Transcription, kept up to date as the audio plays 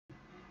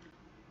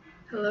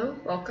Hello,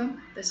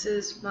 welcome. This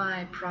is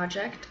my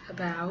project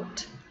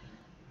about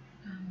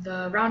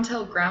the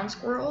round-tailed ground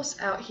squirrels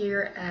out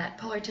here at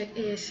Polytech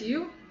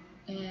ASU.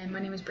 And my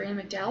name is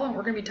Brandon McDowell, and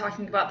we're going to be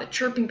talking about the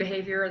chirping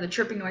behavior, or the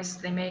chirping noises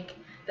they make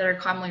that are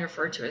commonly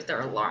referred to as their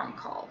alarm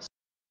calls.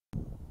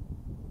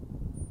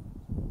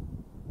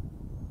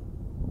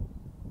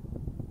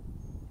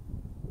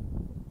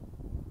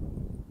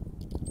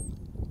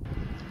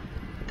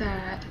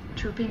 That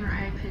chirping or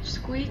high-pitched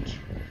squeak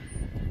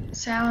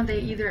sound they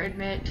either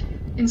emit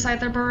inside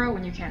their burrow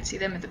when you can't see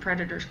them if the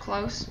predator's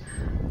close,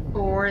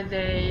 or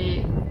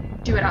they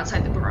do it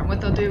outside the burrow. And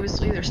what they'll do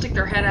is either stick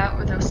their head out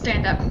or they'll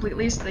stand up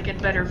completely so they get a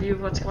better view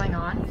of what's going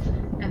on.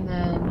 And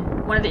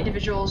then one of the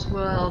individuals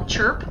will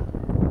chirp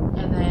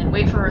and then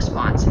wait for a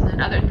response, and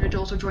then other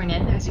individuals will join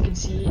in, as you can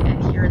see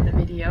and hear in the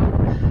video,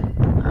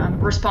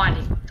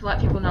 responding to let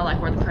people know like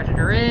where the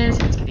predator is,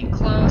 if it's getting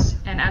close.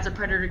 And as the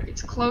predator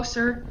gets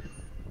closer,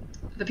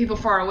 the people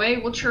far away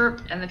will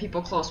chirp and the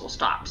people close will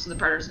stop, so the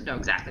predators know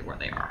exactly where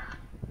they are.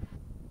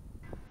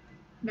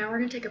 Now we're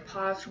going to take a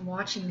pause from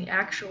watching the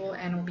actual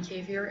animal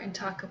behavior and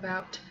talk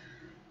about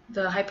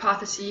the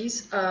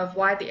hypotheses of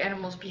why the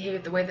animals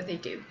behave the way that they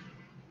do.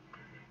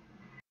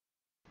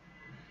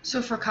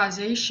 So for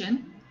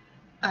causation,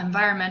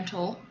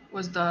 environmental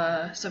was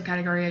the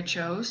subcategory I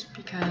chose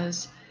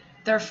because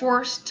they're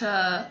forced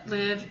to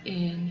live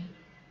in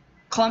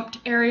clumped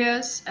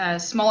areas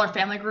as smaller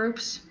family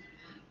groups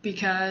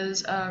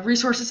because of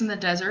resources in the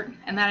desert,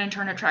 and that in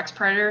turn attracts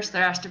predators.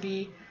 There has to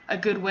be a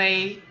good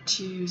way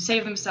to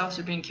save themselves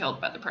from being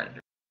killed by the predator.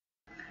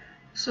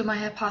 So my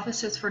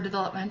hypothesis for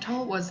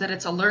developmental was that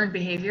it's a learned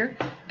behavior,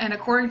 and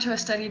according to a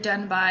study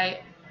done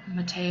by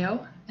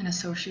Mateo and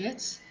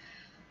associates,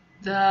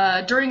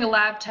 during a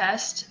lab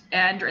test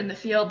and in the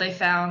field they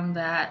found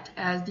that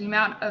as the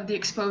amount of the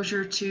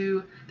exposure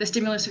to the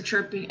stimulus of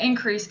chirping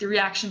increased, the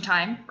reaction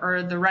time,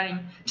 or the running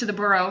to the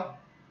burrow,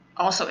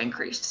 also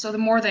increased. So the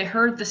more they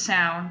heard the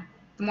sound,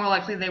 the more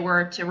likely they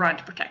were to run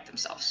to protect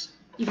themselves,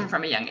 even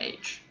from a young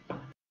age.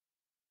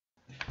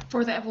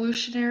 For the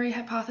evolutionary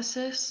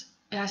hypothesis,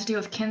 it has to do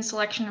with kin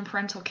selection and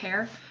parental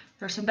care.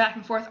 There's some back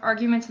and forth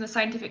arguments in the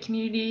scientific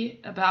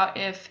community about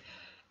if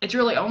it's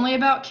really only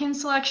about kin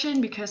selection,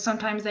 because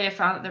sometimes they have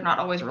found that they're not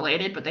always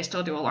related, but they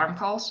still do alarm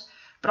calls.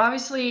 But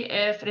obviously,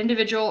 if an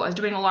individual is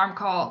doing an alarm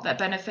call that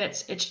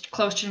benefits its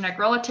close genetic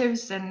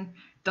relatives, then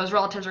those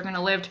relatives are going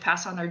to live to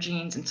pass on their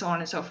genes, and so on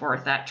and so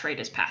forth. That trait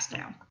is passed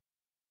down.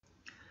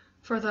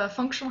 For the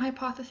functional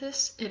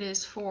hypothesis, it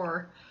is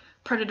for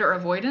predator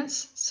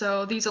avoidance.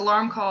 So these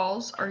alarm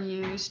calls are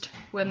used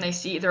when they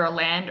see either a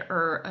land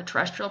or a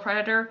terrestrial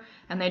predator,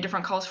 and they have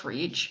different calls for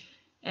each.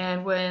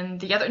 And when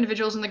the other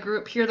individuals in the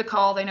group hear the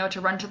call, they know to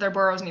run to their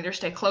burrows and either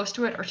stay close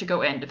to it or to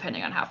go in,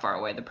 depending on how far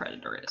away the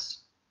predator is.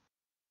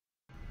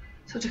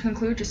 So to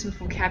conclude, just some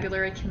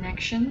vocabulary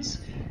connections.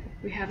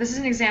 This is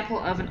an example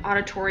of an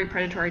auditory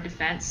predatory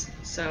defense.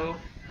 So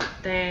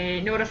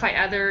they notify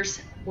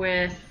others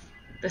with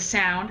the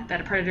sound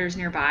that a predator is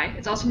nearby.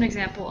 It's also an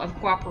example of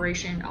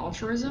cooperation and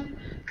altruism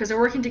because they're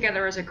working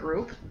together as a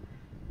group.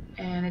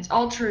 And it's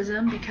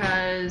altruism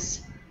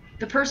because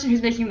the person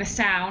who's making the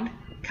sound,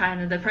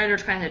 the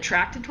predator's kind of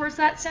attracted towards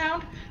that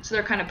sound, so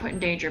they're kind of put in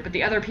danger, but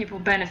the other people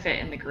benefit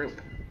in the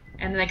group.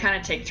 And they kind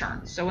of take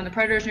turns. So when the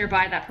predator is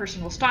nearby, that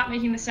person will stop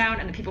making the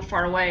sound, and the people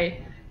far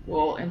away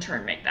will in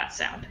turn make that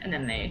sound. And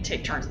then they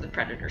take turns and the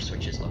predator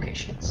switches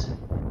locations.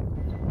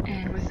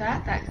 And with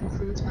that, that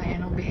concludes my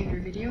animal behavior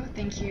video.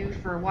 Thank you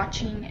for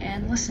watching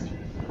and listening.